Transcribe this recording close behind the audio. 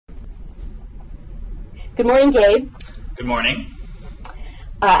Good morning, Gabe. Good morning.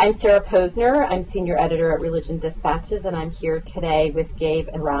 I'm Sarah Posner. I'm senior editor at Religion Dispatches, and I'm here today with Gabe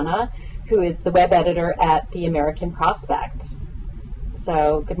Arana, who is the web editor at The American Prospect.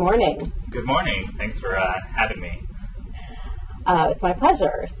 So, good morning. Good morning. Thanks for having me. It's my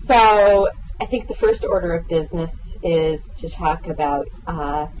pleasure. So, I think the first order of business is to talk about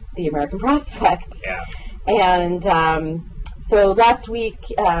The American Prospect. Yeah. And so last week,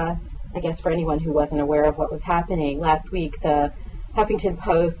 I guess for anyone who wasn't aware of what was happening, last week the Huffington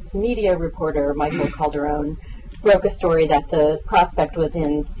Post's media reporter, Michael Calderone, broke a story that the Prospect was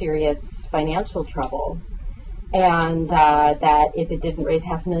in serious financial trouble, and that if it didn't raise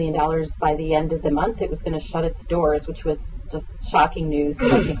 $500,000 by the end of the month, it was going to shut its doors, which was just shocking news to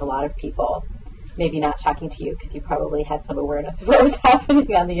I think a lot of people. Maybe not shocking to you, because you probably had some awareness of what was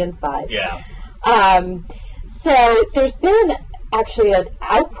happening on the inside. Yeah. So there's been actually an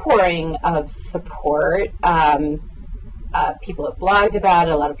outpouring of support. People have blogged about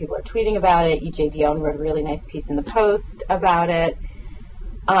it. A lot of people are tweeting about it. E.J. Dionne wrote a really nice piece in the Post about it.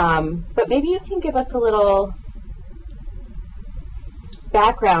 But maybe you can give us a little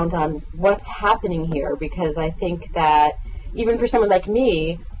background on what's happening here, because I think that even for someone like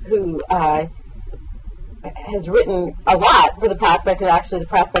me who has written a lot for the Prospect, and actually the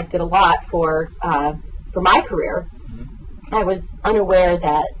Prospect did a lot for my career, I was unaware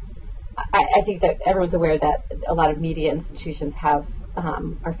that I think that everyone's aware that a lot of media institutions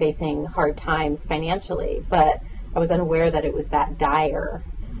are facing hard times financially, but I was unaware that it was that dire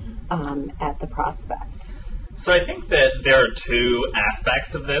at the Prospect. So I think that there are two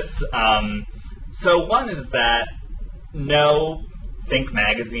aspects of this. So one is that no Think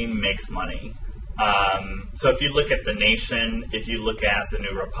magazine makes money. So if you look at The Nation, if you look at The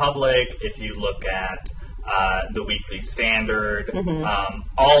New Republic, if you look at the Weekly Standard,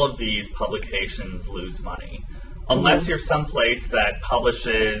 all of these publications lose money. Unless you're someplace that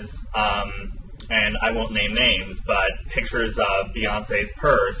publishes, and I won't name names, but pictures of Beyonce's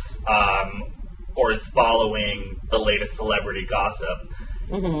purse, or is following the latest celebrity gossip,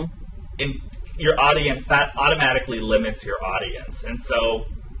 in your audience, that automatically limits your audience. And so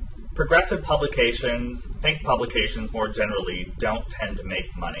progressive publications, think publications more generally, don't tend to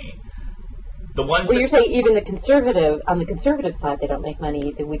make money. The ones you're saying even on the conservative side, they don't make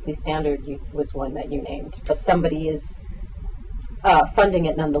money. The Weekly Standard was one that you named, but somebody is funding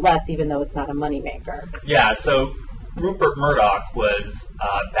it nonetheless, even though it's not a moneymaker. Yeah, so Rupert Murdoch was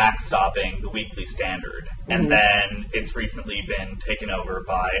backstopping the Weekly Standard, and then it's recently been taken over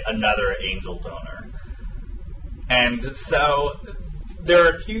by another angel donor. And so there are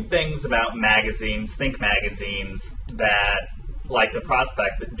a few things about magazines, think magazines, that, like the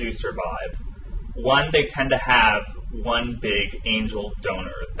Prospect, that do survive. One, they tend to have one big angel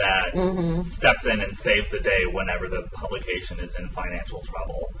donor that steps in and saves the day whenever the publication is in financial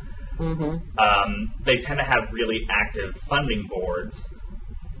trouble. They tend to have really active funding boards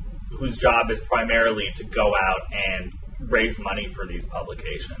whose job is primarily to go out and raise money for these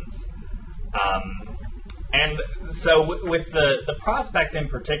publications. And so with the Prospect in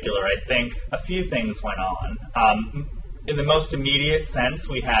particular, I think a few things went on. In the most immediate sense,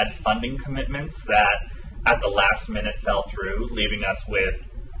 we had funding commitments that at the last minute fell through, leaving us with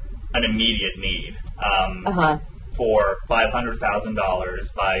an immediate need for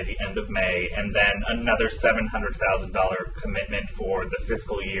 $500,000 by the end of May, and then another $700,000 commitment for the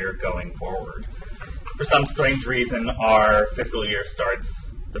fiscal year going forward. For some strange reason, our fiscal year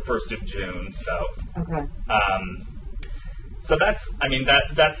starts the 1st of June, so so that's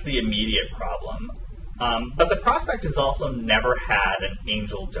the immediate problem. But the Prospect has also never had an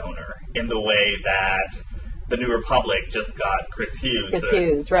angel donor in the way that the New Republic just got Chris Hughes,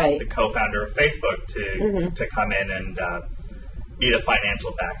 the co-founder of Facebook, to come in and be the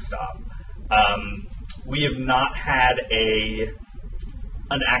financial backstop. We have not had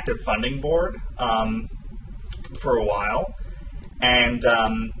an active funding board for a while,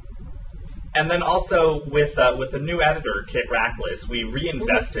 and then also with the new editor, Kit Rackless, we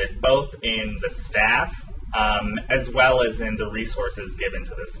reinvested both in the staff as well as in the resources given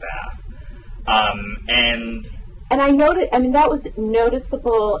to the staff. And I noted, that was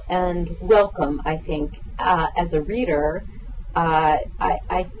noticeable and welcome, I think, as a reader.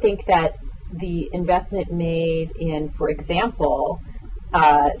 I think that the investment made in, for example,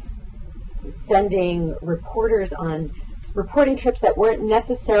 sending reporters on reporting trips that weren't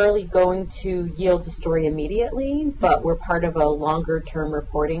necessarily going to yield a story immediately, but were part of a longer-term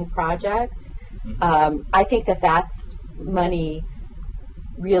reporting project. I think that that's money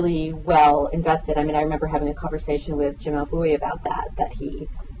really well invested. I rember having a conversation with Jim Albuy about that he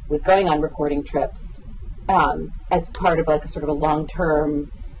was going on reporting trips as part of like a sort of a long-term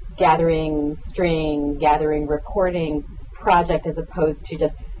gathering reporting project, as opposed to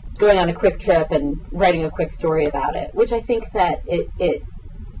just going on a quick trip and writing a quick story about it, which I think that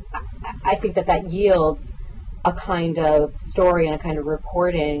I think that yields a kind of story and a kind of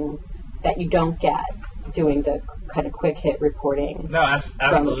reporting that you don't get doing the kind of quick hit reporting. No,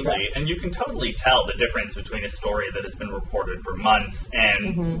 absolutely. And you can totally tell the difference between a story that has been reported for months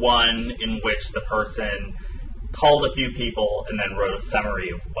and one in which the person called a few people and then wrote a summary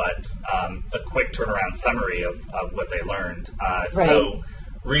of a quick turnaround summary of what they learned. Right. So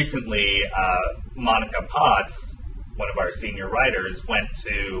recently, Monica Potts, one of our senior writers, went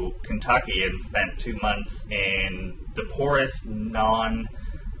to Kentucky and spent 2 months in the poorest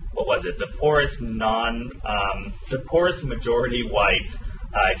majority white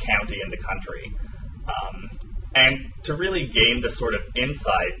county in the country. And to really gain the sort of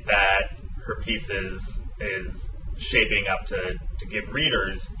insight that her piece is shaping up to give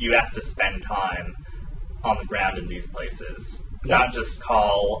readers, you have to spend time on the ground in these places. Yeah. Not just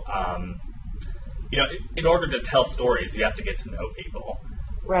call, in order to tell stories, you have to get to know people.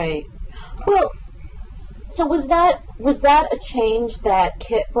 Right. Well, so was that a change that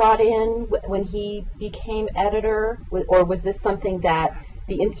Kit brought in when he became editor, or was this something that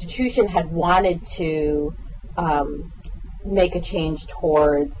the institution had wanted to make a change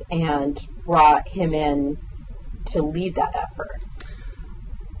towards and brought him in to lead that effort?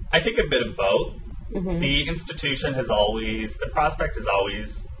 I think a bit of both. Mm-hmm. The institution the Prospect has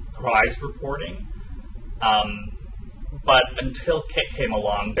always prized reporting. But until Kit came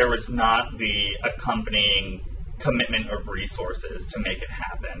along, there was not the accompanying commitment of resources to make it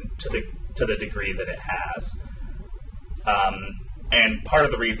happen to the degree that it has. And part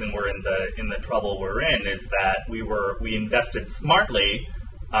of the reason we're in the trouble we're in is that we invested smartly,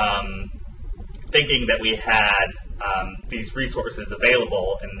 thinking that we had these resources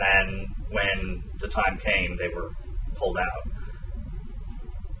available, and then when the time came, they were pulled out.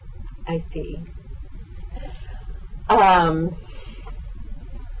 I see. And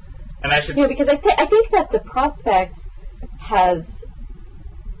I should because I think that the Prospect has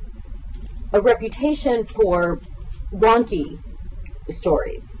a reputation for wonky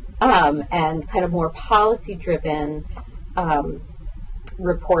stories and kind of more policy-driven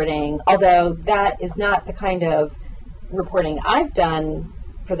reporting, although that is not the kind of reporting I've done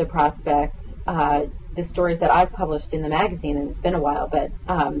for the Prospect. The stories that I've published in the magazine, and it's been a while, but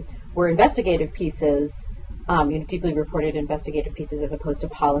were investigative pieces, deeply reported investigative pieces, as opposed to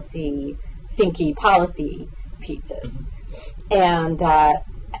policy pieces. And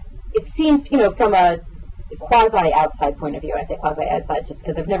it seems, from a quasi-outside point of view, I say quasi-outside just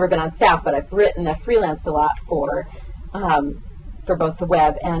because I've never been on staff, but I've freelanced a lot for both the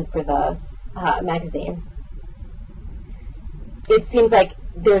web and for the magazine. It seems like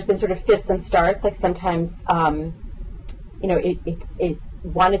there's been sort of fits and starts. Like sometimes, it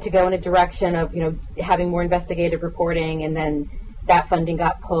wanted to go in a direction of, having more investigative reporting, and then that funding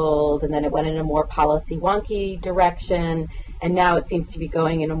got pulled, and then it went in a more policy wonky direction, and now it seems to be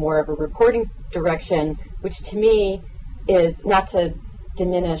going in a more of a reporting direction, which to me is not to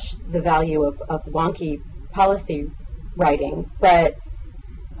diminish the value of wonky policy writing, but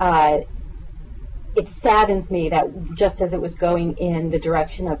it saddens me that just as it was going in the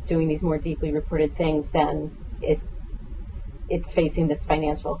direction of doing these more deeply reported things, then it's facing this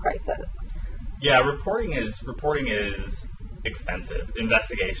financial crisis. Yeah, reporting is expensive.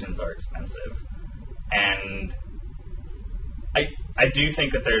 Investigations are expensive. And I do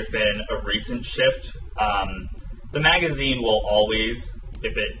think that there's been a recent shift. The magazine will always,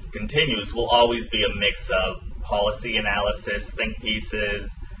 if it continues, will always be a mix of policy analysis, think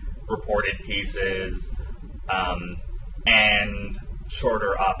pieces, reported pieces, and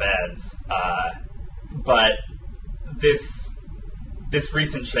shorter op-eds. But this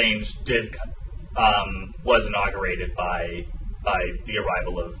recent change was inaugurated by the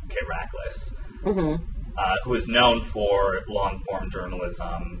arrival of Kit Rackless, who is known for long-form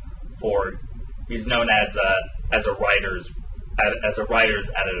journalism. He's known as a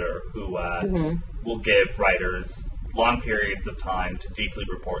writer's editor who will give writers long periods of time to deeply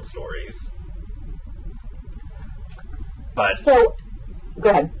report stories. But so, go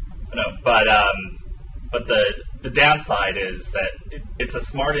ahead. No, but the downside is that it's a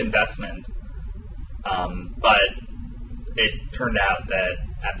smart investment, but it turned out that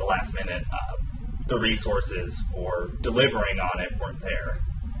at the last minute, the resources for delivering on it weren't there.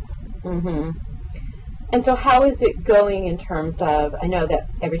 Mm-hmm. And so how is it going in terms of, I know that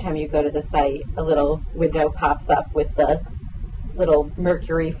every time you go to the site, a little window pops up with the little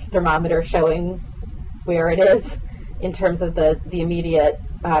mercury thermometer showing where it is in terms of the immediate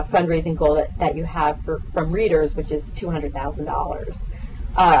fundraising goal that you have from readers, which is $200,000.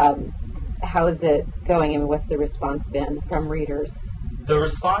 How is it going, and what's the response been from readers? The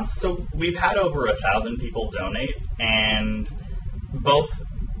response, so we've had over 1,000 people donate, and both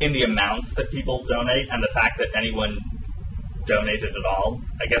in the amounts that people donate and the fact that anyone donated at all.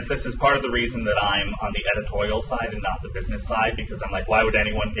 I guess this is part of the reason that I'm on the editorial side and not the business side, because I'm like, why would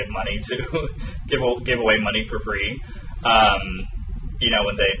anyone give money to give away money for free?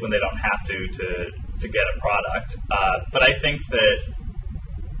 When they don't have to get a product. But I think that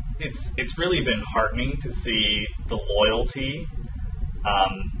it's really been heartening to see the loyalty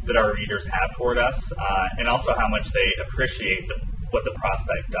that our readers have toward us, and also how much they appreciate what the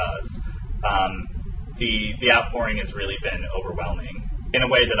prospect does. The outpouring has really been overwhelming in a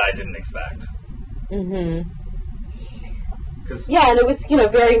way that I didn't expect. Mm-hmm. Yeah, and it was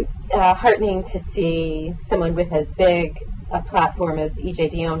very heartening to see someone with as big a platform as E.J.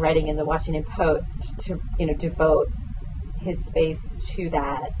 Dionne writing in the Washington Post to devote his space to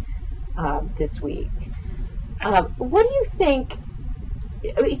that this week. What do you think?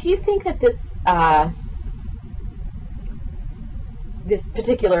 Do you think that this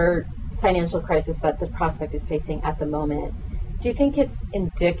particular financial crisis that the prospect is facing at the moment, do you think it's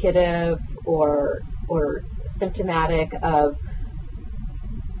indicative or symptomatic of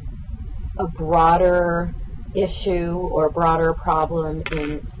a broader issue or a broader problem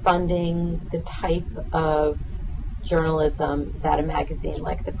in funding the type of journalism that a magazine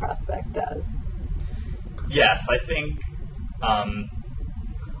like The Prospect does? Yes, I think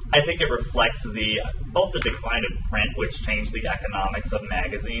it reflects both the decline of print, which changed the economics of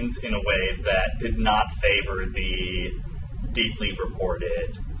magazines in a way that did not favor the deeply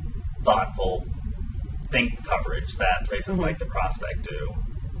reported, thoughtful think coverage that places like The Prospect do.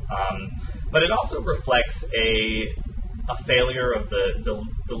 But it also reflects a failure of the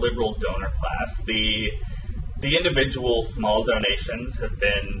liberal donor class. The individual small donations have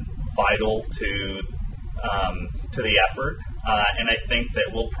been vital to the effort, and I think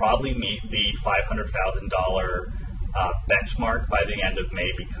that we'll probably meet the $500,000 benchmark by the end of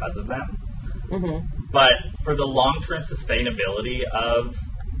May because of them. Mm-hmm. But for the long-term sustainability of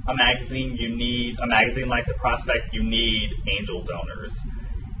a magazine like The Prospect, you need angel donors.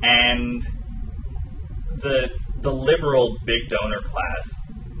 And the liberal big donor class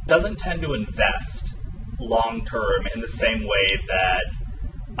doesn't tend to invest long-term in the same way that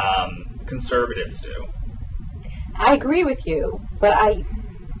conservatives do. I agree with you, but I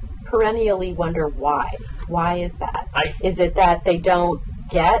perennially wonder why. Why is that? Is it that do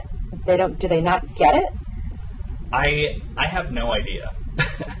they not get it? I have no idea.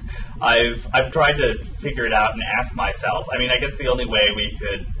 I've tried to figure it out and ask myself. I mean, I guess the only way we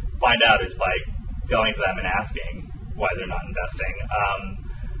could find out is by going to them and asking why they're not investing.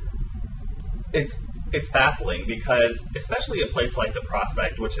 It's baffling because, especially a place like The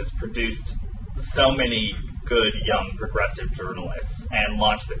Prospect, which has produced so many good young progressive journalists and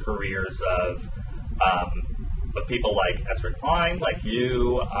launched the careers of people like Ezra Klein, like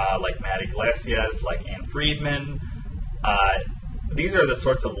you, like Matt Iglesias, like Ann Friedman. These are the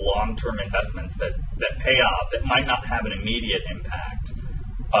sorts of long-term investments that pay off, that might not have an immediate impact,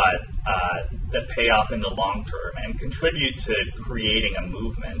 but that pay off in the long term and contribute to creating a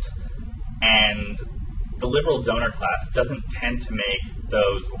movement. And the liberal donor class doesn't tend to make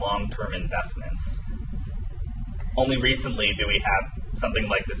those long-term investments. Only recently do we have something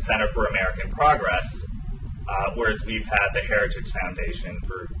like the Center for American Progress, whereas we've had the Heritage Foundation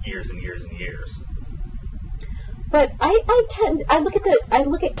for years and years and years. But I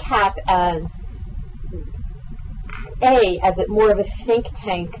look at CAP as more of a think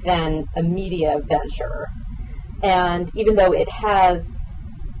tank than a media venture. And even though it has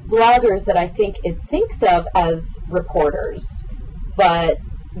bloggers that I think it thinks of as reporters, but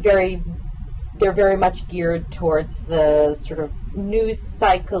they're very much geared towards the sort of news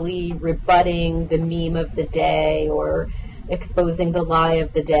cycle-y, rebutting the meme of the day or exposing the lie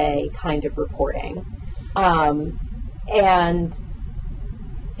of the day kind of reporting. And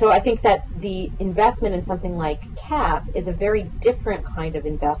so I think that the investment in something like CAP is a very different kind of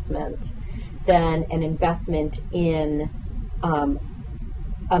investment than an investment in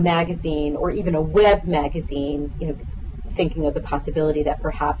a magazine or even a web magazine, thinking of the possibility that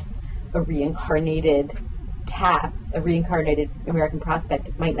perhaps a reincarnated American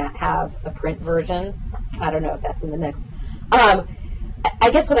Prospect might not have a print version. I don't know if that's in the mix. I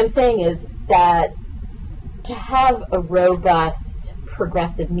guess what I'm saying is that to have a robust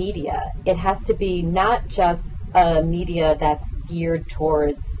progressive media, it has to be not just a media that's geared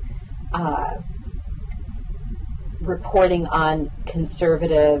towards reporting on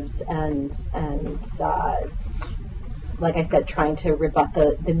conservatives and like I said, trying to rebut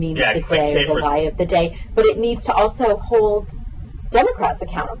the meme of the day or the lie of the day. But it needs to also hold Democrats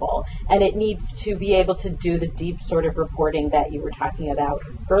accountable, and it needs to be able to do the deep sort of reporting that you were talking about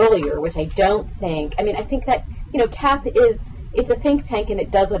earlier, which I don't think, I mean, I think that, CAP it's a think tank, and it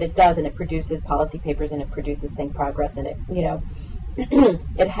does what it does, and it produces policy papers, and it produces Think Progress, and it,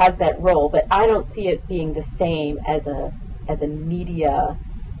 it has that role, but I don't see it being the same as a media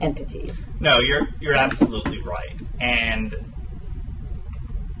entity. No, you're absolutely right. And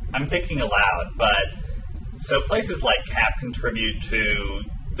I'm thinking aloud, but so places like CAP contribute to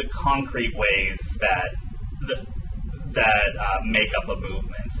the concrete ways that make up a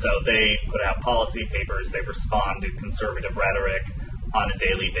movement. So they put out policy papers, they respond to conservative rhetoric on a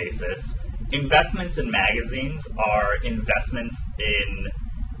daily basis. Investments in magazines are investments in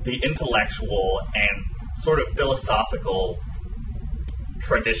the intellectual and sort of philosophical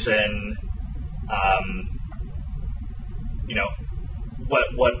tradition,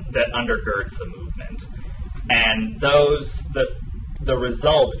 what that undergirds the movement. And the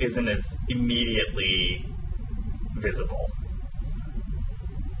result isn't as immediately visible.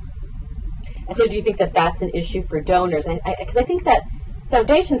 And so do you think that that's an issue for donors? Because I think that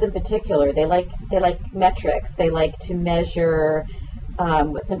foundations in particular, they like metrics. They like to measure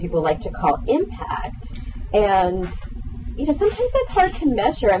what some people like to call impact. And, sometimes that's hard to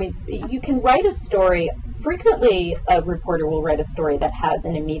measure. I mean, you can write a story. Frequently, a reporter will write a story that has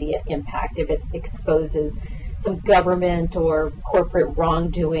an immediate impact. If it exposes some government or corporate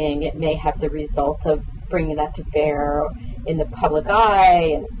wrongdoing, it may have the result of bringing that to bear in the public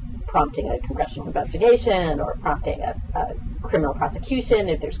eye and prompting a congressional investigation or prompting a criminal prosecution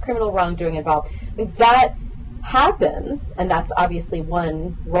if there's criminal wrongdoing involved. I mean, that happens, and that's obviously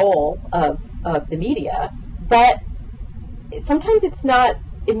one role of the media, but sometimes it's not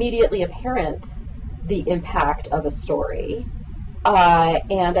immediately apparent the impact of a story.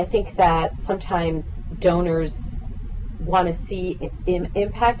 And I think that sometimes donors want to see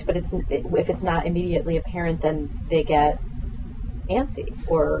impact, but if it's not immediately apparent, then they get antsy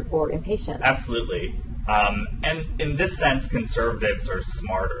or impatient. Absolutely. And in this sense, conservatives are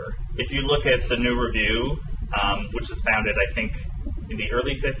smarter. If you look at the New Review, which was founded, I think, in the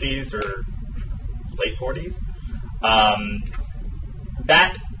early 50s or late 40s,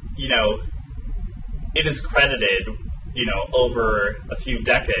 that, it is credited, over a few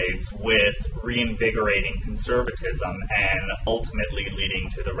decades with reinvigorating conservatism and ultimately leading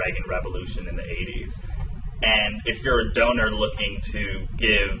to the Reagan Revolution in the 80s. And if you're a donor looking to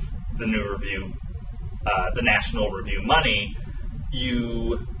give the New Review, the National Review money,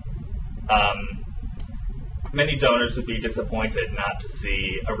 many donors would be disappointed not to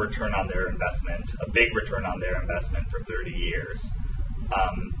see a return on their investment, a big return on their investment for 30 years.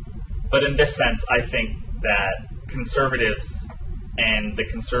 But in this sense, I think that conservatives and the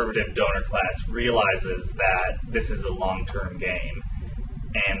conservative donor class realizes that this is a long-term game,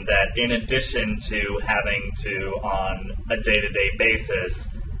 and that in addition to having to, on a day-to-day basis,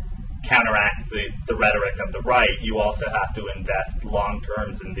 counteract the rhetoric of the right, you also have to invest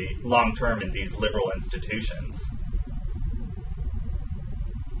long-term in these liberal institutions.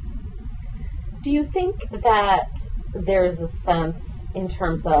 Do you think that there's a sense in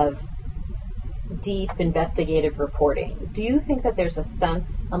terms of deep investigative reporting? Do you think that there's a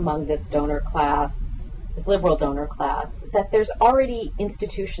sense among this donor class, this liberal donor class, that there's already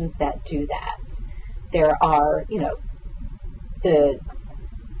institutions that do that? There are, the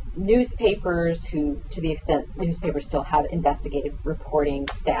newspapers who, to the extent newspapers still have investigative reporting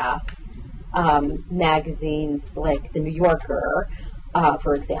staff, magazines like The New Yorker,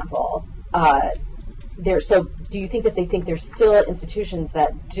 for example. So do you think that they think there's still institutions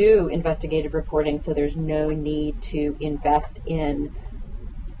that do investigative reporting, so there's no need to invest in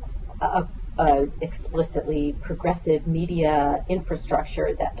a explicitly progressive media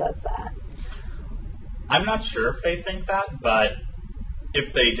infrastructure that does that? I'm not sure if they think that, but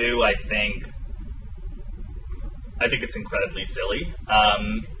if they do, I think it's incredibly silly,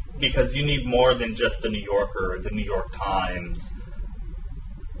 because you need more than just The New Yorker, The New York Times,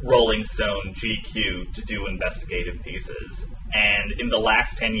 Rolling Stone, GQ to do investigative pieces. And in the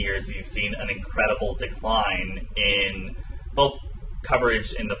last 10 years, you've seen an incredible decline in both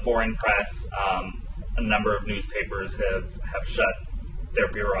coverage in the foreign press. A number of newspapers have shut their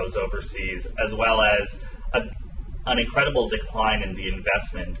bureaus overseas, as well as an incredible decline in the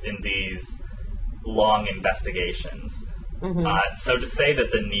investment in these long investigations. Mm-hmm. So to say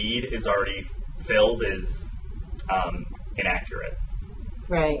that the need is already filled is inaccurate.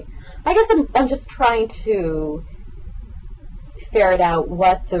 Right. I guess I'm just trying to ferret out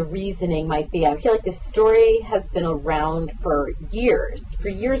what the reasoning might be. I feel like this story has been around for years. For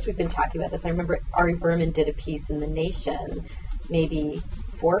years we've been talking about this. I remember Ari Berman did a piece in The Nation maybe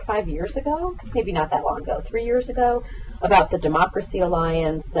 4 or 5 years ago, maybe not that long ago, 3 years ago, about the Democracy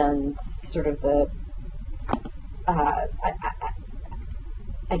Alliance and sort of the, I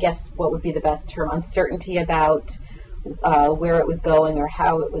guess what would be the best term, uncertainty about where it was going or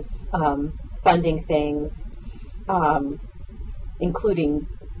how it was funding things, including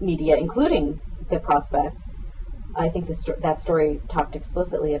media, including The Prospect. I think that story talked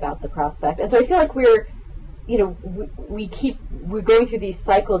explicitly about The Prospect. And so I feel like we're going through these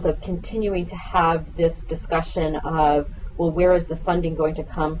cycles of continuing to have this discussion of, well, where is the funding going to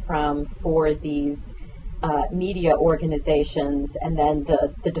come from for these media organizations, and then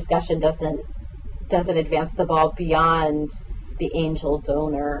the discussion doesn't advance the ball beyond the angel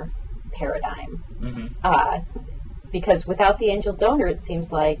donor paradigm. Because without the angel donor, it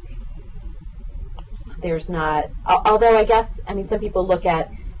seems like there's not, although I guess, some people look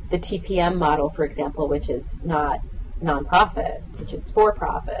at the TPM model, for example, which is not nonprofit, which is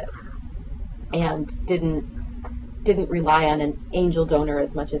for-profit, and didn't rely on an angel donor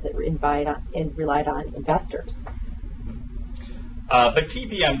as much as it relied on investors. But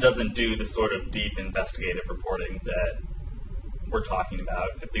TPM doesn't do the sort of deep investigative reporting that we're talking about.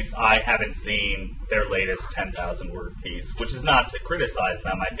 At least I haven't seen their latest 10,000-word piece, which is not to criticize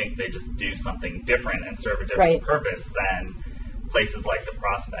them. I think they just do something different and serve a different purpose than places like The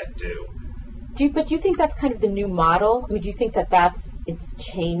Prospect do. But do you think that's kind of the new model? Do you think that it's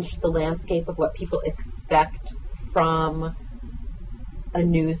changed the landscape of what people expect from a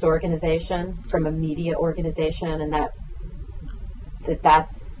news organization, from a media organization, and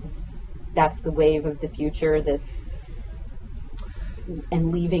that's the wave of the future,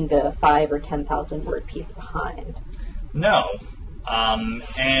 and leaving the 5,000 or 10,000 word piece behind? No.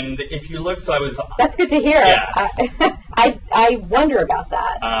 And if you look, That's good to hear. Yeah. I wonder about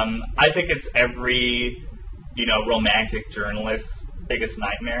that. I think it's every, romantic journalist's biggest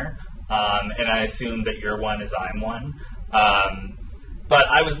nightmare. And I assume that you're one as I'm one. But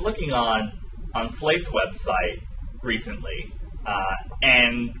I was looking on Slate's website recently,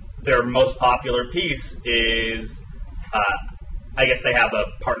 and their most popular piece is, I guess they have a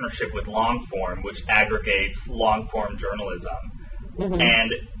partnership with Longform, which aggregates long-form journalism.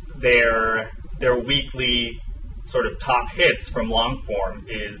 And their weekly sort of top hits from Longform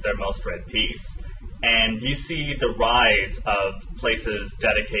is their most read piece. And you see the rise of places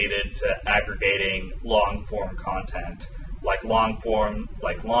dedicated to aggregating long-form content, like Longform,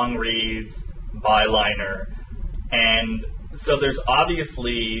 like Long Reads, Byliner. And so there's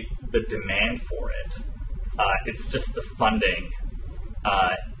obviously the demand for it. It's just the funding.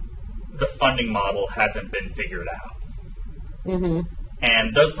 The funding model hasn't been figured out.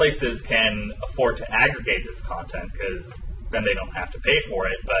 And those places can afford to aggregate this content because then they don't have to pay for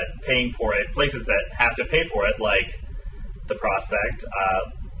it. But paying for it, places that have to pay for it, like The Prospect,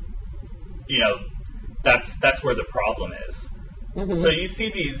 that's where the problem is. So you see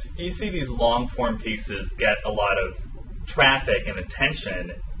these long form pieces get a lot of traffic and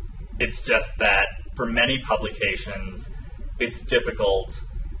attention. It's just that for many publications, it's difficult,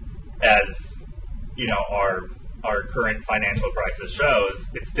 as our current financial crisis shows.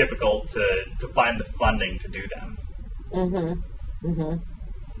 It's difficult to find the funding to do them.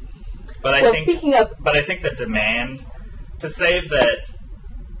 But I think the demand to say that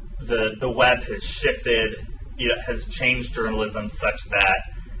the web has shifted, has changed journalism such that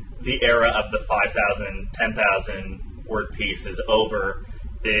the era of the 5,000, 10,000 word piece is over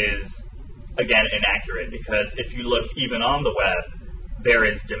is, again, inaccurate, because if you look even on the web, there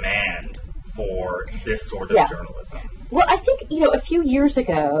is demand for this sort of journalism. Well, I think, a few years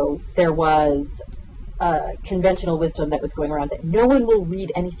ago, there was conventional wisdom that was going around that no one will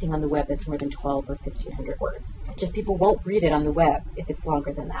read anything on the web that's more than 12 or 1,500 words. Just people won't read it on the web if it's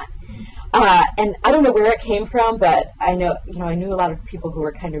longer than that. And I don't know where it came from, but I know, I knew a lot of people who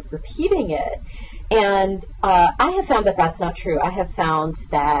were kind of repeating it. And I have found that that's not true. I have found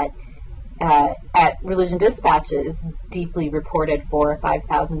that at Religion Dispatch, it's deeply reported 4,000 or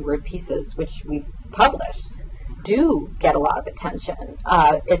 5,000 word pieces, which we've published, do get a lot of attention,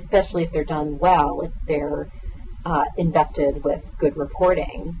 especially if they're done well, if they're invested with good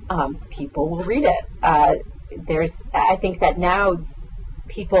reporting. People will read it. I think that now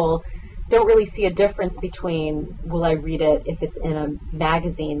people don't really see a difference between, will I read it if it's in a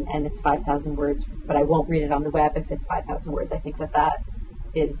magazine and it's 5,000 words, but I won't read it on the web if it's 5,000 words. I think that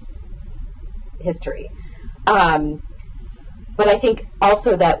is history. But I think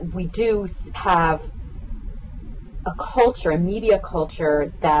also that we do have a culture, a media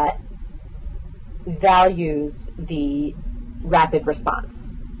culture that values the rapid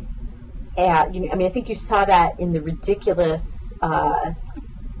response. And I think you saw that in the ridiculous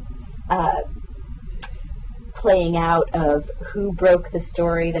playing out of who broke the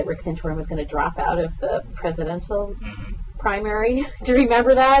story that Rick Santorum was going to drop out of the presidential primary. Do you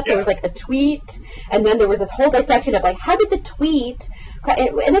remember that? Yeah. There was like a tweet, and then there was this whole dissection of like, how did the tweet,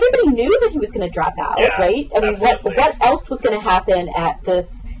 and everybody knew that he was going to drop out, right? I mean, what else was going to happen at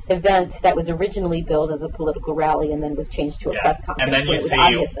this event that was originally billed as a political rally and then was changed to a press conference? And then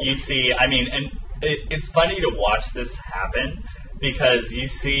you see, I mean, and it's funny to watch this happen because you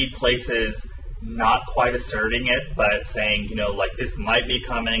see places not quite asserting it, but saying, like, this might be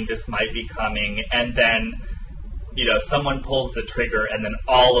coming, and then, someone pulls the trigger, and then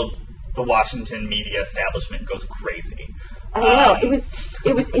all of the Washington media establishment goes crazy. I know.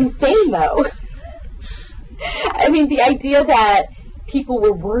 It was insane, though. I mean, the idea that people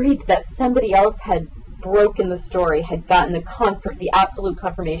were worried that somebody else had broken the story, had gotten the absolute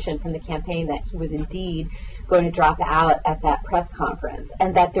confirmation from the campaign that he was indeed going to drop out at that press conference,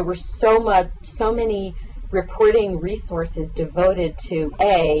 and that there were so many reporting resources devoted to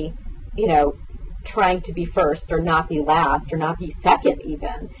trying to be first or not be last or not be second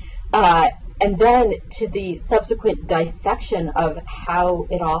even, and then to the subsequent dissection of how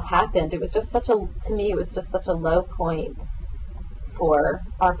it all happened. It was just such a low point for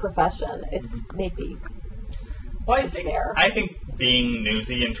our profession. It made me despair. I think being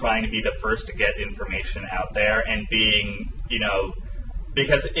newsy and trying to be the first to get information out there and being,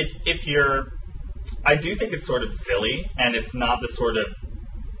 because if you're, I do think it's sort of silly, and it's not the sort of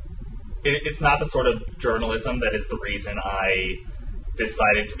journalism that is the reason I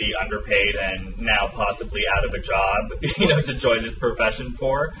decided to be underpaid and now possibly out of a job, to join this profession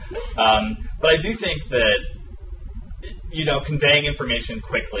for. But I do think that, conveying information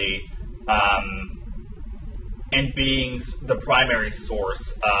quickly, and being the primary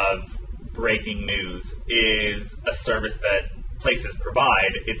source of breaking news is a service that places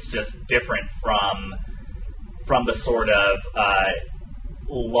provide. It's just different from the sort of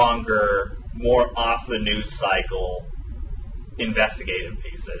longer, more off the news cycle investigative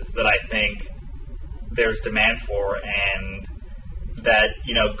pieces that I think there's demand for, and that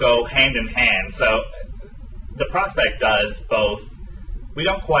go hand in hand. So the Prospect does both. We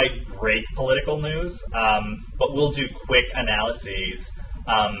don't quite break political news, but we'll do quick analyses.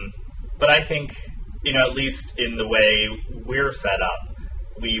 But I think, at least in the way we're set up,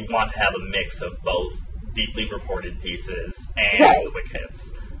 we want to have a mix of both deeply reported pieces and quick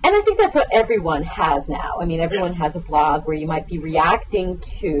hits. And I think that's what everyone has now. I mean, everyone has a blog where you might be reacting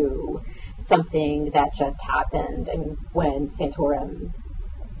to something that just happened. And when Santorum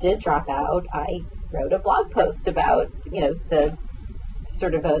did drop out, I wrote a blog post about, the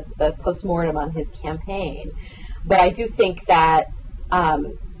sort of the postmortem on his campaign. But I do think that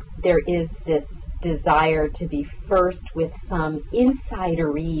there is this desire to be first with some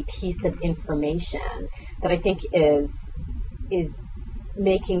insidery piece of information that I think is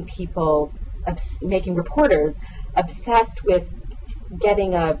making people, making reporters obsessed with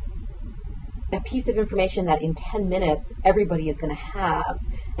getting a piece of information that in 10 minutes everybody is going to have.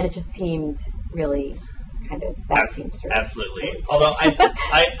 And it just seemed really kind of... Absolutely. Silly. Although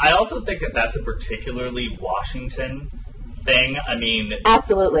I also think that that's a particularly Washington thing. I mean...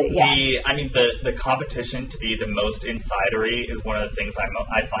 Absolutely, yeah. The competition to be the most insidery is one of the things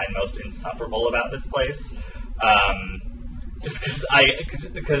I find most insufferable about this place. Just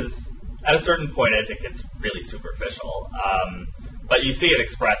because at a certain point I think it's really superficial. But you see it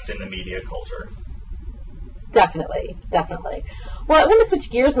expressed in the media culture. Definitely. Well, I want to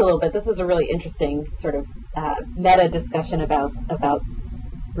switch gears a little bit. This was a really interesting sort of meta discussion about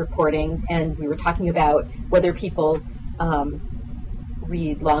reporting, and we were talking about whether people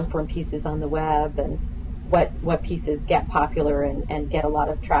read long-form pieces on the web and what pieces get popular and get a lot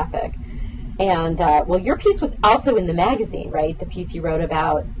of traffic. And, your piece was also in the magazine, right? The piece you wrote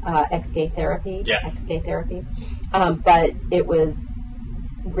about ex-gay therapy. Yeah. Ex-gay therapy. But it was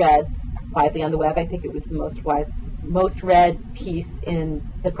read widely on the web. I think it was the most read piece in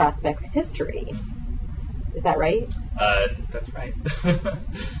the Prospect's history. Is that right? That's right.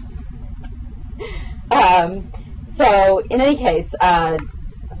 So, in any case,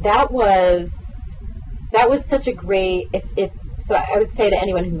 that was such a great... So I would say to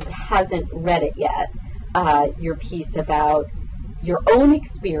anyone who hasn't read it yet, your piece about your own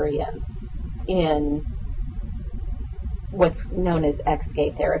experience in what's known as ex-gay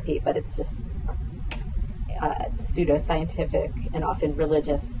therapy, but it's just pseudoscientific and often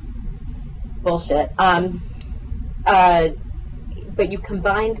religious bullshit. but you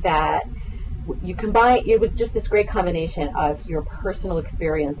combined that. It was just this great combination of your personal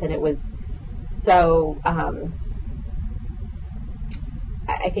experience, and it was so, I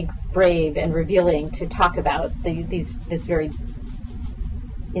think, brave and revealing to talk about this very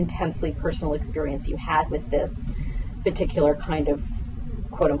intensely personal experience you had with this particular kind of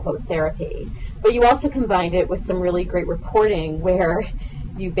quote-unquote therapy. But you also combined it with some really great reporting where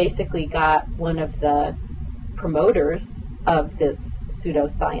you basically got one of the promoters of this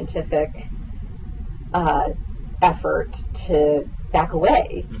pseudoscientific effort to back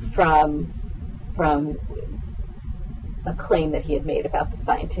away from a claim that he had made about the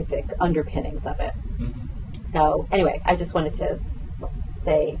scientific underpinnings of it. So anyway, I just wanted to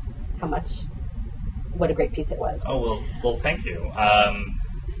say what a great piece it was. Oh, well, thank you.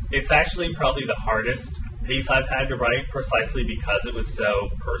 It's actually probably the hardest piece I've had to write, precisely because it was so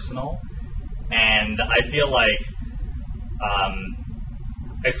personal. And I feel like,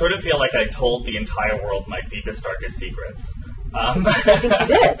 I sort of feel like I told the entire world my deepest, darkest secrets. I think you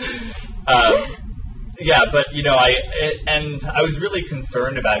did. Yeah, but, I was really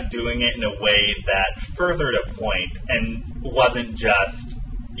concerned about doing it in a way that furthered a point and wasn't just,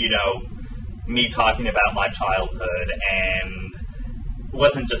 me talking about my childhood and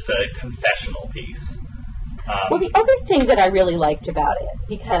wasn't just a confessional piece. Well, the other thing that I really liked about it,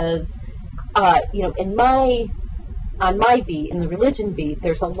 because, on my beat, in the religion beat,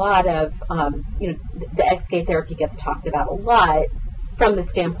 there's a lot of, the ex-gay therapy gets talked about a lot from the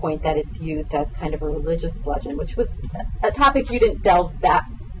standpoint that it's used as kind of a religious bludgeon, which was a topic you didn't delve that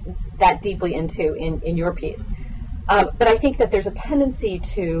deeply into in your piece. But I think that there's a tendency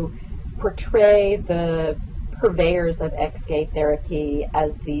to portray the purveyors of ex-gay therapy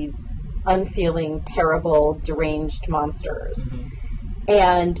as these unfeeling, terrible, deranged monsters.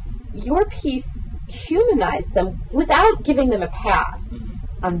 And your piece humanized them without giving them a pass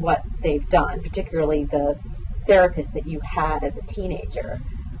on what they've done, particularly the therapist that you had as a teenager.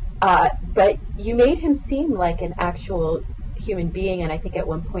 But you made him seem like an actual human being, and I think at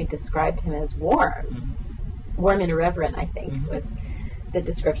one point described him as warm and irreverent, I think was the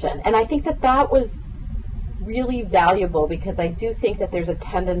description. And I think that was really valuable, because I do think that there's a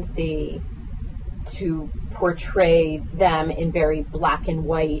tendency to portray them in very black and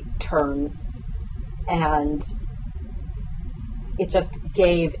white terms, and it just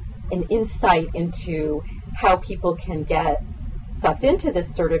gave an insight into how people can get sucked into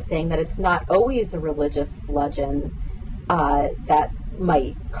this sort of thing, that it's not always a religious bludgeon that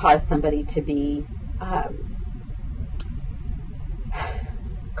might cause somebody to be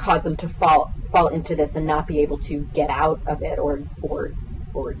cause them to fall into this and not be able to get out of it or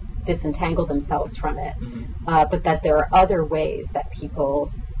disentangle themselves from it, but that there are other ways that people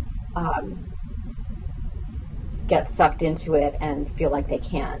get sucked into it and feel like they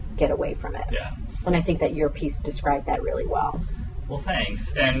can't get away from it. Yeah. And I think that your piece described that really well. Well,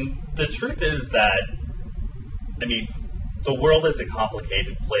 thanks. And the truth is that, the world is a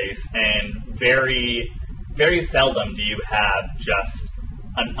complicated place, and very, very seldom do you have just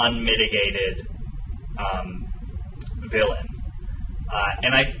an unmitigated villain.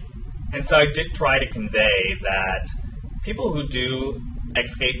 And so I did try to convey that people who do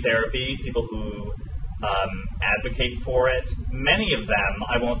ex-gay therapy, people who advocate for it, many of them,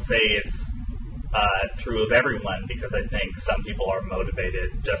 I won't say it's true of everyone, because I think some people are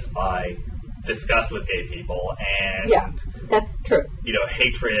motivated just by disgust with gay people and that's true.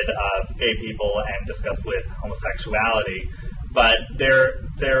 Hatred of gay people and disgust with homosexuality. But there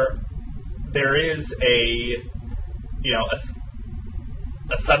is a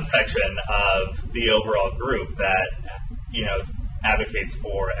subsection of the overall group that advocates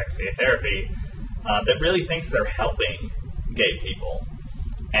for ex-gay therapy that really thinks they're helping gay people,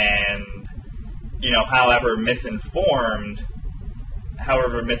 and however misinformed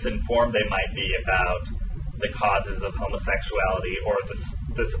they might be about the causes of homosexuality or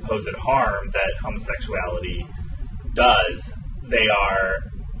the supposed harm that homosexuality does, they are.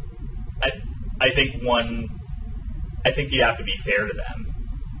 I think you have to be fair to them,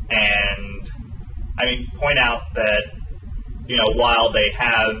 and point out that while they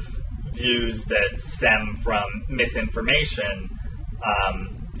have views that stem from misinformation,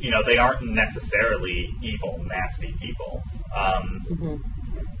 they aren't necessarily evil, nasty people.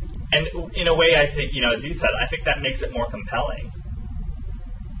 And in a way, I think, as you said, I think that makes it more compelling.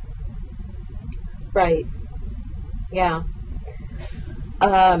 Right. Yeah.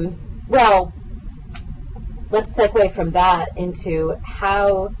 Well, let's segue from that into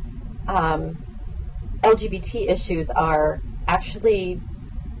how LGBT issues are actually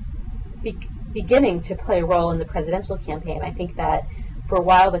beginning to play a role in the presidential campaign. I think that for a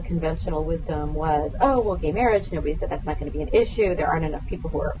while the conventional wisdom was, oh, well, gay marriage, nobody said that's not going to be an issue. There aren't enough people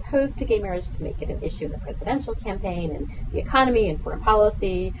who are opposed to gay marriage to make it an issue in the presidential campaign and the economy and foreign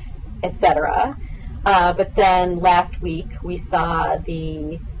policy, etc. But then last week we saw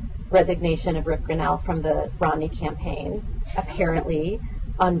the resignation of Rick Grinnell from the Romney campaign, apparently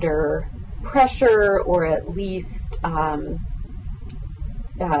under pressure or at least some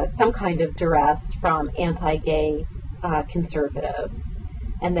kind of duress from anti-gay conservatives.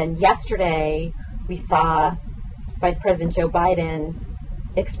 And then yesterday we saw Vice President Joe Biden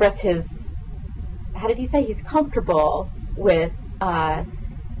express his, how did he say, he's comfortable with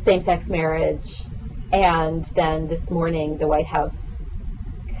same-sex marriage. And then this morning the White House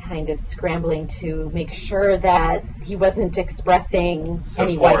kind of scrambling to make sure that he wasn't expressing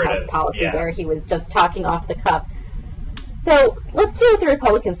any White House policy there. He was just talking off the cuff. So let's deal with the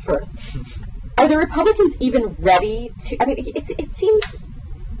Republicans first. Are the Republicans even ready to, I mean, it seems,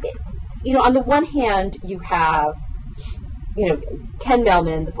 on the one hand, you have, Ken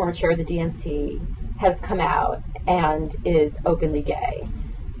Mehlman, the former chair of the DNC, has come out and is openly gay.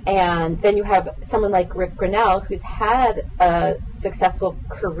 And then you have someone like Rick Grinnell, who's had a successful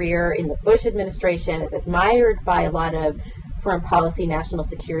career in the Bush administration, is admired by a lot of foreign policy, national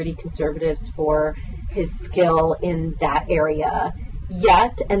security conservatives for his skill in that area.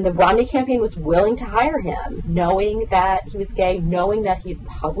 Yet, and the Romney campaign was willing to hire him, knowing that he was gay, knowing that he's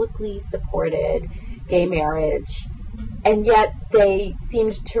publicly supported gay marriage, and yet they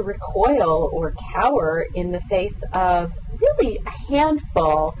seemed to recoil or cower in the face of really a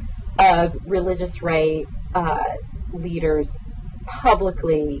handful of religious right leaders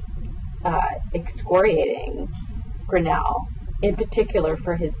publicly excoriating Grinnell, in particular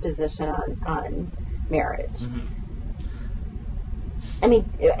for his position on marriage. Mm-hmm. I mean,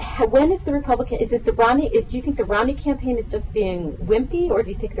 when is the Republican, is it the Romney, do you think the Romney campaign is just being wimpy, or do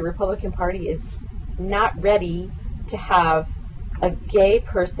you think the Republican Party is not ready to have a gay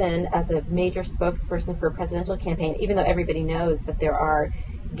person as a major spokesperson for a presidential campaign, even though everybody knows that there are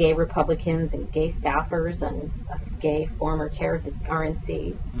gay Republicans and gay staffers and a gay former chair of the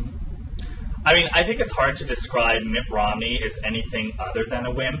RNC? I mean, I think it's hard to describe Mitt Romney as anything other than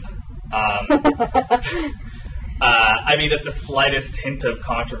a wimp. I mean, at the slightest hint of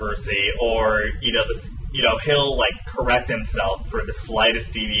controversy, or he'll correct himself for the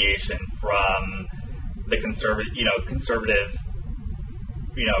slightest deviation from the conservative,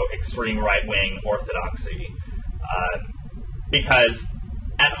 extreme right wing orthodoxy, because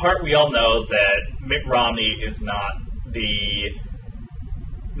at heart we all know that Mitt Romney is not the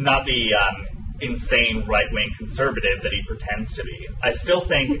insane right-wing conservative that he pretends to be. I still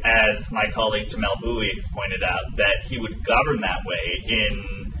think, as my colleague Jamel Bowie has pointed out, that he would govern that way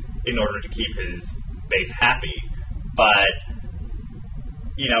in order to keep his base happy. But,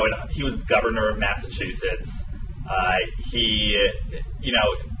 he was governor of Massachusetts.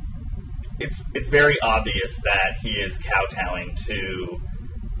 It's very obvious that he is kowtowing to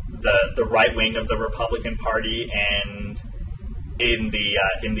the right wing of the Republican Party, and in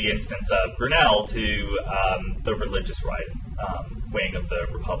the instance of Grinnell, to the religious right wing of the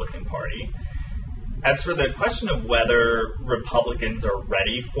Republican Party. As for the question of whether Republicans are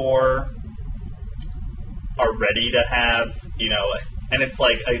ready to have, and it's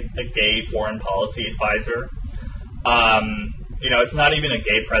like a gay foreign policy advisor. It's not even a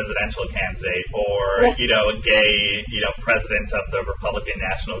gay presidential candidate or, a gay, president of the Republican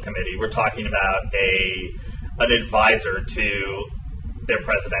National Committee. We're talking about an advisor to their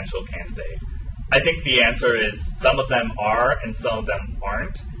presidential candidate. I think the answer is some of them are and some of them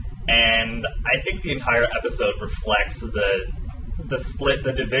aren't. And I think the entire episode reflects the split,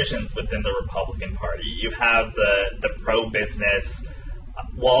 the divisions within the Republican Party. You have the pro-business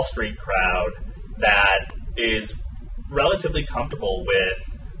Wall Street crowd that is relatively comfortable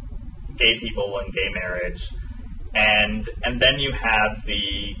with gay people and gay marriage. And then you have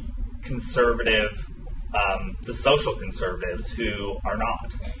the conservative, the social conservatives who are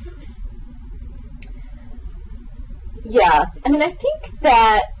not. Yeah, I mean, I think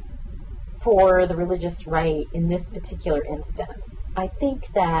that for the religious right in this particular instance, I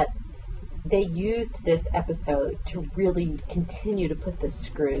think that they used this episode to really continue to put the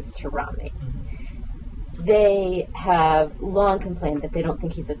screws to Romney. They have long complained that they don't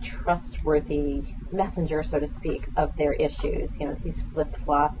think he's a trustworthy messenger, so to speak, of their issues. He's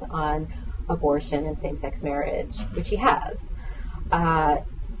flip-flopped on abortion and same-sex marriage, which he has.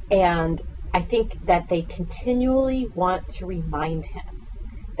 And I think that they continually want to remind him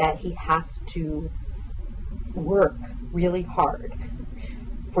that he has to work really hard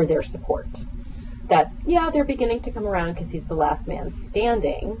for their support. that, they're beginning to come around because he's the last man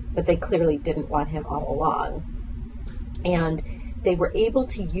standing, but they clearly didn't want him all along. And they were able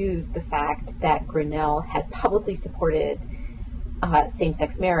to use the fact that Grinnell had publicly supported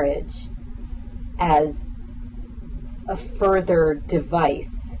same-sex marriage as a further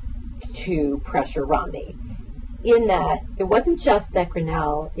device to pressure Romney. In that, it wasn't just that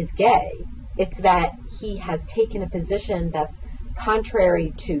Grinnell is gay, it's that he has taken a position that's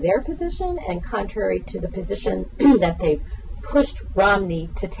contrary to their position and contrary to the position that they've pushed Romney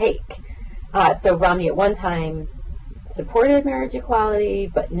to take. So Romney at one time supported marriage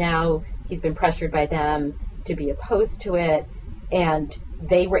equality, but now he's been pressured by them to be opposed to it, and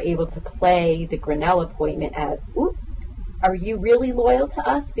they were able to play the Grinnell appointment as, oop, are you really loyal to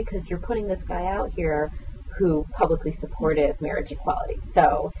us because you're putting this guy out here who publicly supported marriage equality?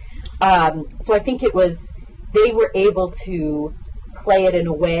 So I think it was, they were able to play it in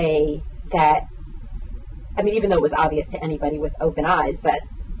a way that, I mean, even though it was obvious to anybody with open eyes that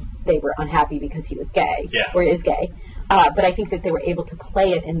they were unhappy because he was gay, or is gay, but I think that they were able to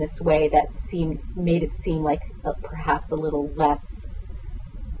play it in this way that made it seem like perhaps a little less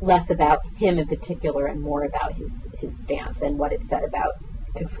about him in particular and more about his stance and what it said about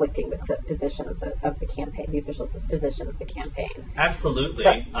conflicting with the position of the campaign, the official position of the campaign.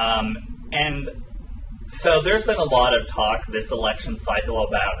 Absolutely. And so there's been a lot of talk this election cycle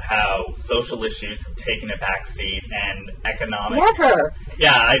about how social issues have taken a backseat and economic... Never!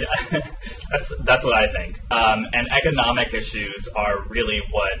 Yeah, that's what I think. And economic issues are really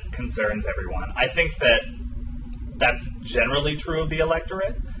what concerns everyone. I think that's generally true of the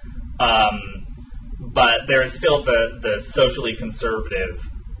electorate. But there is still the socially conservative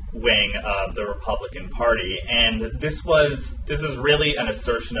wing of the Republican Party, and this is really an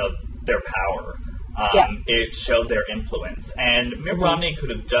assertion of their power. It showed their influence, and Mitt Romney could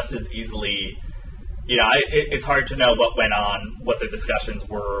have just as easily, it's hard to know what went on, what the discussions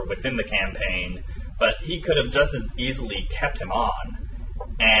were within the campaign, but he could have just as easily kept him on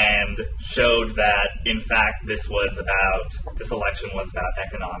and showed that, in fact, this election was about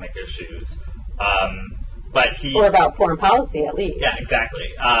economic issues. Or about foreign policy, at least. Yeah,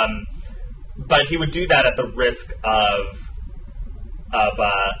 exactly. But he would do that at the risk of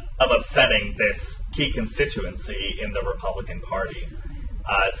upsetting this key constituency in the Republican Party.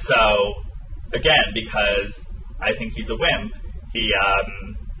 So, again, because I think he's a wimp, he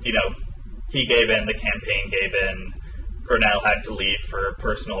gave in, the campaign gave in, Grinnell had to leave for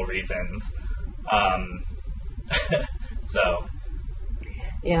personal reasons. So...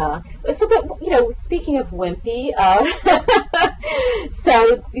 Yeah. So, but, speaking of wimpy,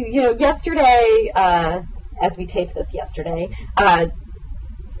 so, yesterday, as we taped this yesterday,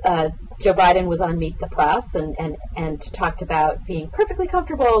 Joe Biden was on Meet the Press and talked about being perfectly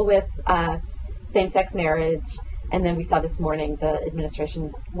comfortable with same-sex marriage. And then we saw this morning the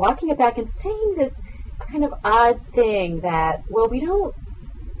administration walking it back and saying this kind of odd thing that, well, we don't,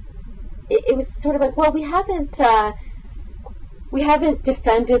 it was sort of like, well, we haven't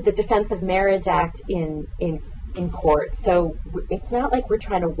defended the Defense of Marriage Act in court, so it's not like we're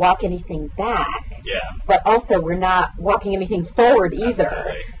trying to walk anything back. Yeah. But also, we're not walking anything forward either.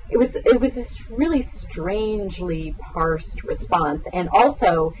 Absolutely. It was this really strangely parsed response, and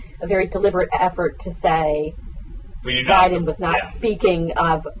also a very deliberate effort to say Biden was not speaking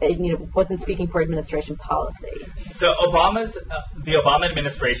of, wasn't speaking for administration policy. So the Obama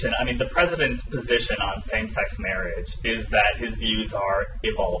administration, I mean, the president's position on same-sex marriage is that his views are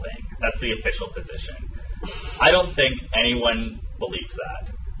evolving. That's the official position. I don't think anyone believes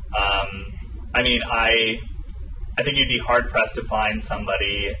that. I mean, I think you'd be hard-pressed to find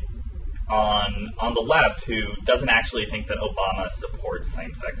somebody on the left who doesn't actually think that Obama supports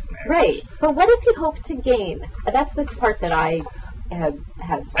same-sex marriage. Right. But what does he hope to gain? That's the part that I have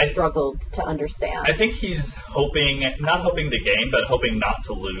struggled to understand. I think he's not hoping to gain, but hoping not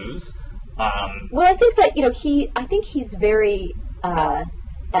to lose. Well, I think that, I think he's very, I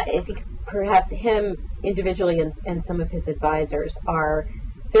think perhaps him individually and some of his advisors are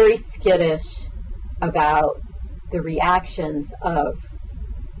very skittish about the reactions of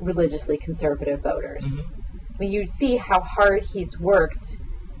religiously conservative voters. Mm-hmm. I mean, you see how hard he's worked.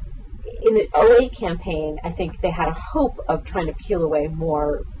 In the 2008 campaign, I think they had a hope of trying to peel away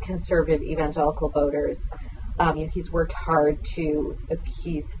more conservative evangelical voters. He's worked hard to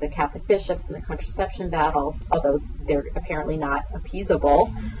appease the Catholic bishops in the contraception battle, although they're apparently not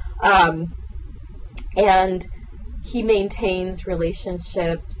appeasable. And he maintains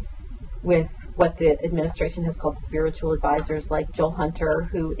relationships with what the administration has called spiritual advisors, like Joel Hunter,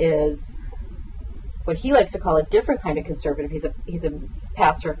 who is what he likes to call a different kind of conservative. He's a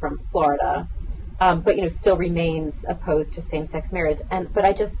pastor from Florida, but still remains opposed to same-sex marriage. But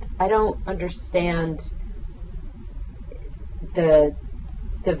I don't understand the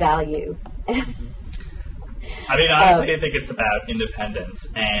value. I mean, honestly, I think it's about independence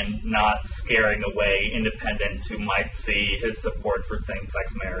and not scaring away independents who might see his support for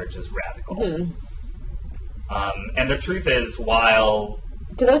same-sex marriage as radical. Mm-hmm. And the truth is, while...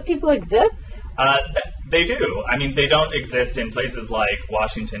 Do those people exist? They do. I mean, they don't exist in places like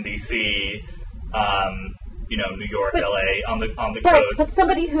Washington, D.C., New York, L.A., on the coast. But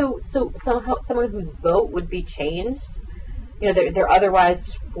somebody someone whose vote would be changed... they're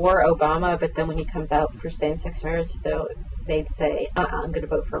otherwise for Obama, but then when he comes out for same-sex marriage, they'd say, "I'm going to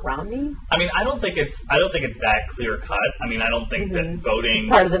vote for Romney." I mean, I don't think it's that clear cut. I mean, I don't think that voting is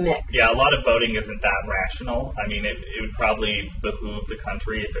part of the mix. Yeah, a lot of voting isn't that rational. I mean, it would probably behoove the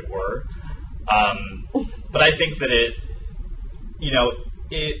country if it were. But I think that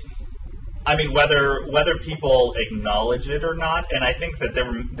I mean, whether people acknowledge it or not, and I think that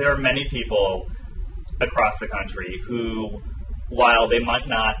there are many people across the country who, while they might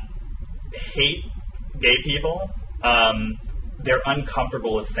not hate gay people, they're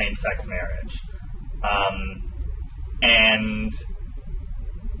uncomfortable with same-sex marriage. And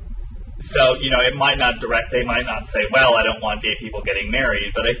so, it might not they might not say, well, I don't want gay people getting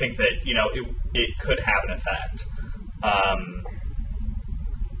married, but I think that, it could have an effect.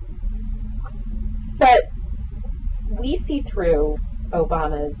 But we see through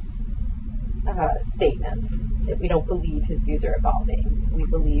Obama's statements that we don't believe his views are evolving. We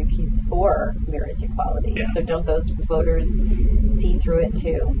believe he's for marriage equality. Yeah. So don't those voters see through it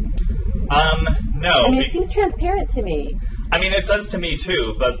too? No. I mean, it seems transparent to me. I mean, it does to me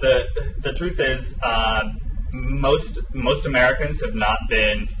too. But the truth is, most Americans have not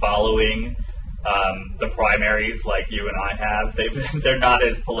been following the primaries like you and I have. They're not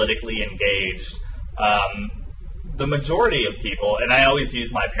as politically engaged. The majority of people, and I always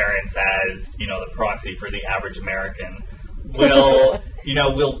use my parents as, the proxy for the average American, will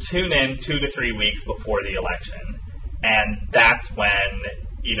tune in 2 to 3 weeks before the election. And that's when,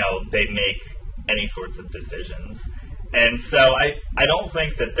 they make any sorts of decisions. And so I don't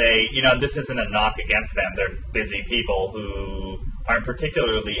think that they, this isn't a knock against them. They're busy people who aren't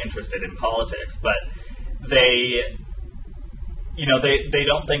particularly interested in politics, but they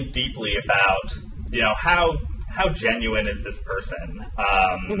don't think deeply about, how genuine is this person?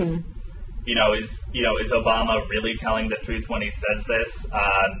 Is Obama really telling the truth when he says this?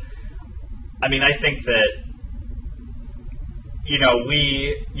 I mean, I think that,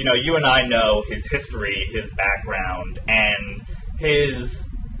 you and I know his history, his background, and his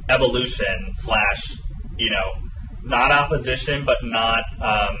evolution / not opposition, but not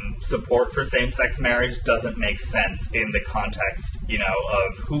support for same-sex marriage doesn't make sense in the context,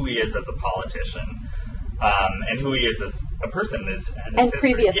 of who he is as a politician. And who he is as a person and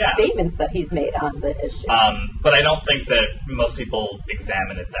previous statements that he's made on the issue. But I don't think that most people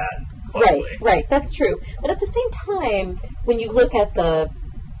examine it that closely. Right, that's true. But at the same time, when you look at the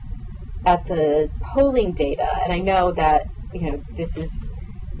polling data, and I know that this is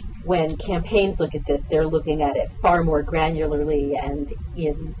when campaigns look at this, they're looking at it far more granularly and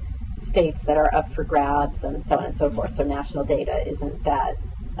in states that are up for grabs and so on and so forth. So national data isn't that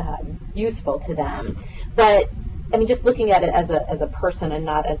useful to them. But I mean, just looking at it as a person and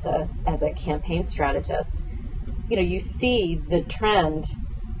not as a campaign strategist, you see the trend,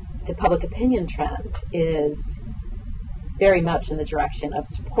 the public opinion trend is very much in the direction of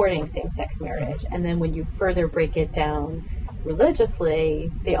supporting same-sex marriage. And then when you further break it down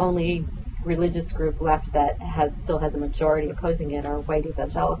religiously, the only religious group left that still has a majority opposing it are white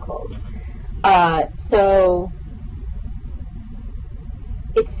evangelicals. So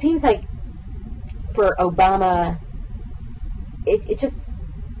it seems like for Obama, it just,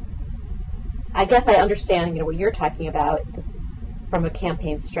 I guess I understand, what you're talking about from a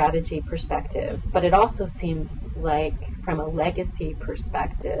campaign strategy perspective, but it also seems like from a legacy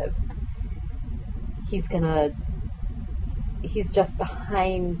perspective, he's just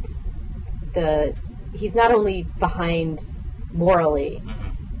behind he's not only behind morally,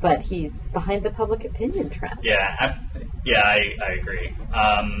 but he's behind the public opinion trend. Yeah, I agree.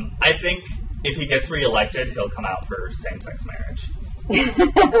 I think if he gets reelected, he'll come out for same-sex marriage.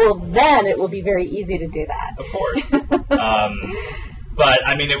 Well, then it will be very easy to do that. Of course. But,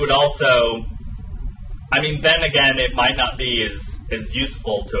 I mean, it would also... I mean, then again, it might not be as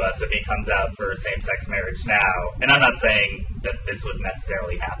useful to us if he comes out for same-sex marriage now. And I'm not saying that this would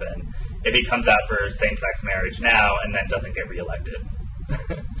necessarily happen. If he comes out for same-sex marriage now and then doesn't get reelected.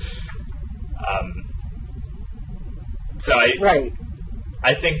 Right.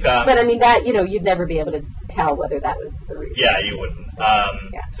 I think... but I mean, that, you'd never be able to tell whether that was the reason. Yeah, you wouldn't.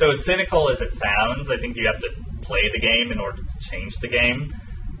 So as cynical as it sounds, I think you have to play the game in order to change the game,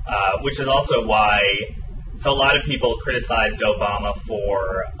 which is also why... So a lot of people criticized Obama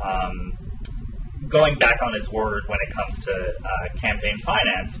for going back on his word when it comes to campaign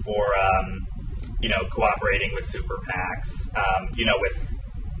finance, for, cooperating with super PACs,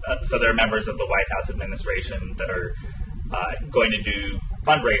 so there are members of the White House administration that are going to do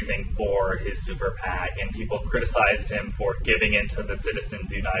fundraising for his super PAC, and people criticized him for giving into the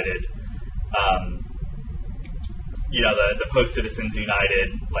Citizens United, the post-Citizens United,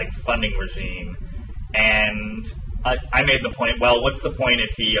 funding regime. And I made the point, well, what's the point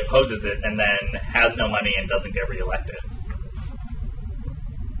if he opposes it and then has no money and doesn't get reelected?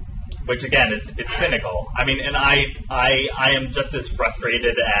 Which, again, is cynical. I mean, and I am just as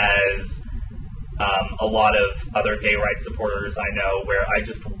frustrated as a lot of other gay rights supporters I know, where I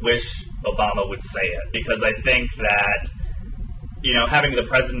just wish Obama would say it. Because I think that, having the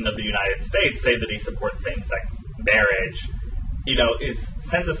President of the United States say that he supports same-sex marriage,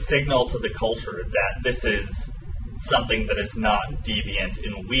 sends a signal to the culture that this is something that is not deviant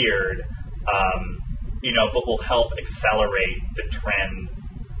and weird, but will help accelerate the trend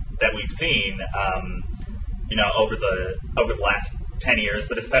that we've seen, over the last 10 years,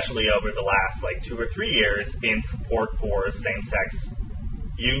 but especially over the last 2 or 3 years, in support for same-sex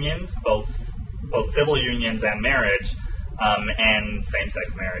unions, both civil unions and marriage, and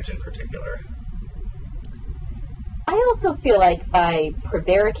same-sex marriage in particular. I also feel like by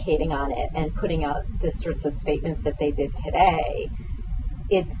prevaricating on it and putting out the sorts of statements that they did today,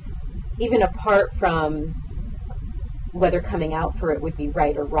 it's, even apart from whether coming out for it would be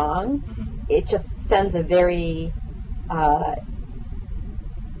right or wrong, it just sends a very,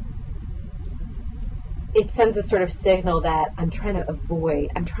 it sends a sort of signal that I'm trying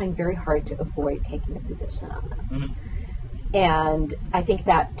very hard to avoid taking a position on this. Mm-hmm. And I think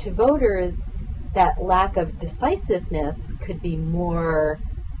that to voters, that lack of decisiveness could be more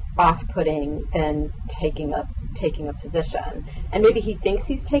off-putting than taking a position. And maybe he thinks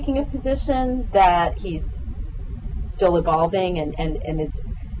he's taking a position that he's still evolving and is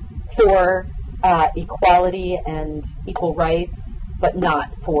for equality and equal rights, but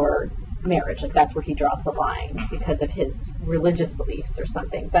not for marriage. That's where he draws the line because of his religious beliefs or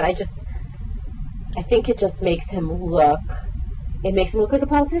something. But I think it just makes him look like a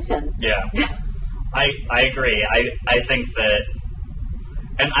politician. Yeah. I agree. I think that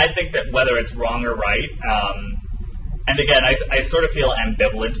whether it's wrong or right, and again, I sort of feel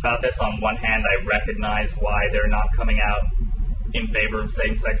ambivalent about this. On one hand, I recognize why they're not coming out in favor of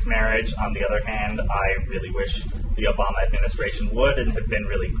same-sex marriage. On the other hand, I really wish the Obama administration would, and have been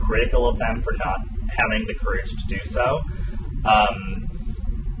really critical of them for not having the courage to do so.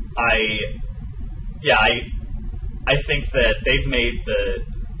 I think that they've made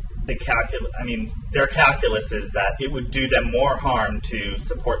the calculus. I mean, their calculus is that it would do them more harm to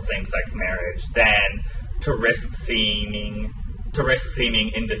support same-sex marriage than to risk seeming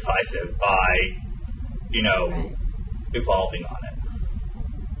indecisive by, right, evolving on it.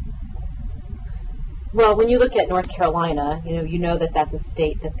 Well, when you look at North Carolina, you know that that's a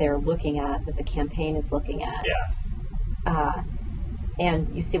state that they're looking at, that the campaign is looking at. Yeah.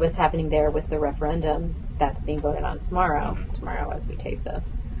 And you see what's happening there with the referendum that's being voted on tomorrow as we tape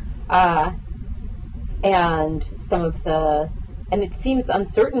this. And it seems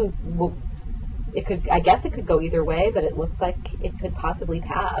uncertain. I guess it could go either way, but it looks like it could possibly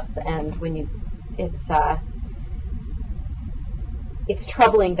pass. And it's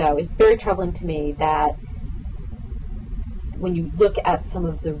troubling, though. It's very troubling to me that when you look at some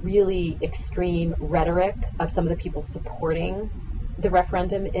of the really extreme rhetoric of some of the people supporting the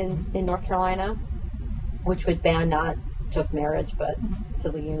referendum in North Carolina, which would ban not just marriage, but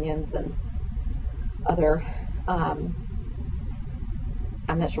civil unions and other, I'm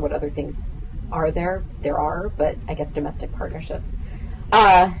not sure what other things there are, but I guess domestic partnerships.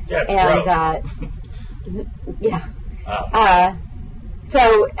 It's gross. Yeah. Oh.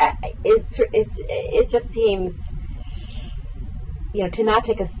 So it just seems, to not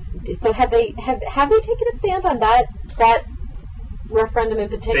take so have they taken a stand on that referendum in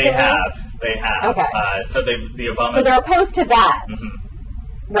particular? They have. Okay. So the Obama. So they're opposed to that.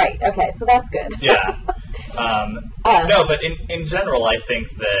 Mm-hmm. Right. Okay. So that's good. Yeah. No, but in general, I think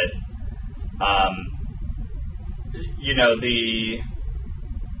that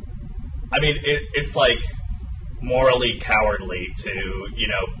it's like morally cowardly to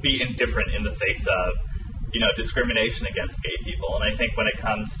be indifferent in the face of discrimination against gay people. And I think when it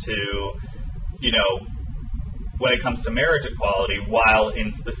comes to when it comes to marriage equality, while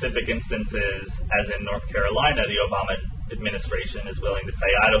in specific instances, as in North Carolina, the Obama administration is willing to say,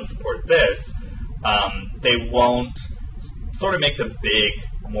 I don't support this, they won't sort of make the big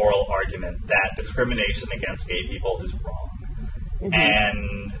moral argument that discrimination against gay people is wrong. Mm-hmm.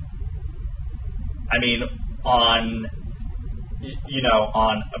 And, I mean, on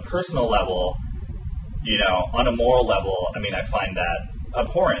a personal level, on a moral level, I mean, I find that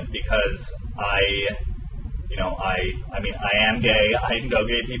abhorrent because I am gay, I know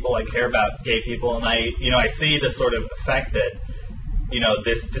gay people, I care about gay people, and I see the sort of effect that,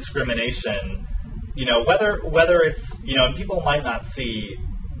 this discrimination, whether it's, and people might not see,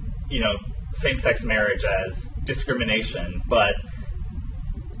 same-sex marriage as discrimination, but,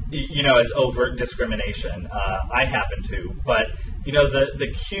 as overt discrimination. I happen to. But,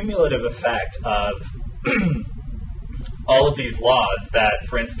 the cumulative effect of all of these laws that,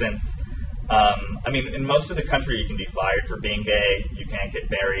 for instance, in most of the country you can be fired for being gay, you can't get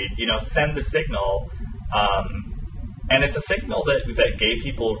married, send the signal, and it's a signal that gay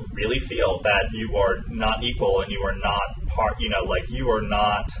people really feel that you are not equal and you are not you are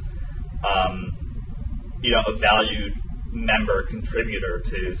not, a valued member, contributor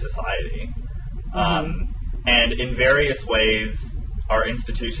to society. And in various ways, our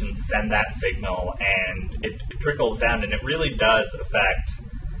institutions send that signal, and it trickles down, and it really does affect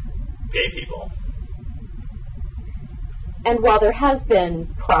gay people. And while there has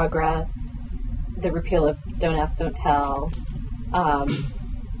been progress, the repeal of Don't Ask, Don't Tell,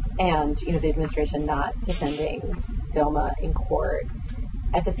 and the administration not defending DOMA in court,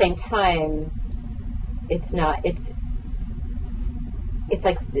 at the same time, it's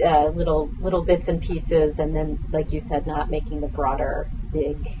like little bits and pieces, and then, like you said, not making the broader,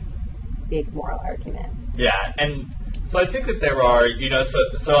 big moral argument. Yeah, and so I think that there are,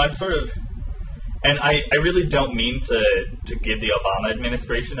 so I'm sort of, and I really don't mean to give the Obama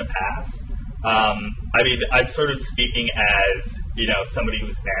administration a pass. I'm sort of speaking as, somebody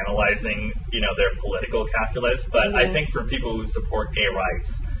who's analyzing, their political calculus, but mm-hmm. I think for people who support gay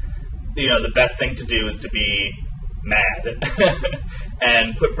rights, the best thing to do is to be mad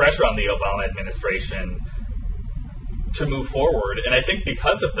and put pressure on the Obama administration to move forward. And I think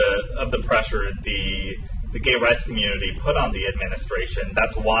because of the pressure the gay rights community put on the administration,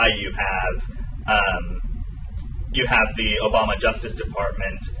 that's why you have the Obama Justice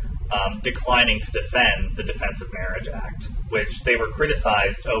Department declining to defend the Defense of Marriage Act, which they were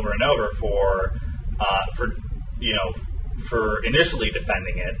criticized over and over for initially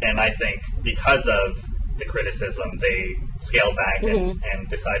defending it. And I think because of the criticism, they scaled back mm-hmm. and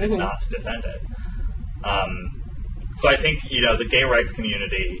decided mm-hmm. not to defend it. So I think, the gay rights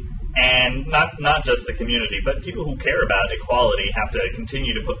community, and not just the community, but people who care about equality have to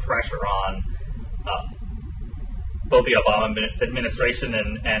continue to put pressure on both the Obama administration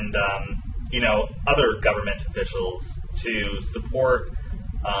and other government officials to support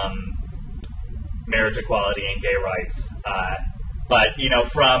marriage equality and gay rights. But,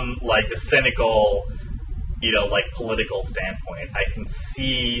 from, the cynical, political standpoint, I can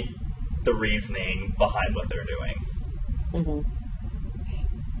see the reasoning behind what they're doing. Mm-hmm.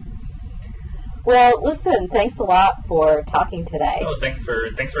 Well, listen, thanks a lot for talking today. Oh, thanks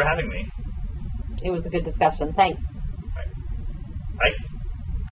for having me. It was a good discussion. Thanks. Bye.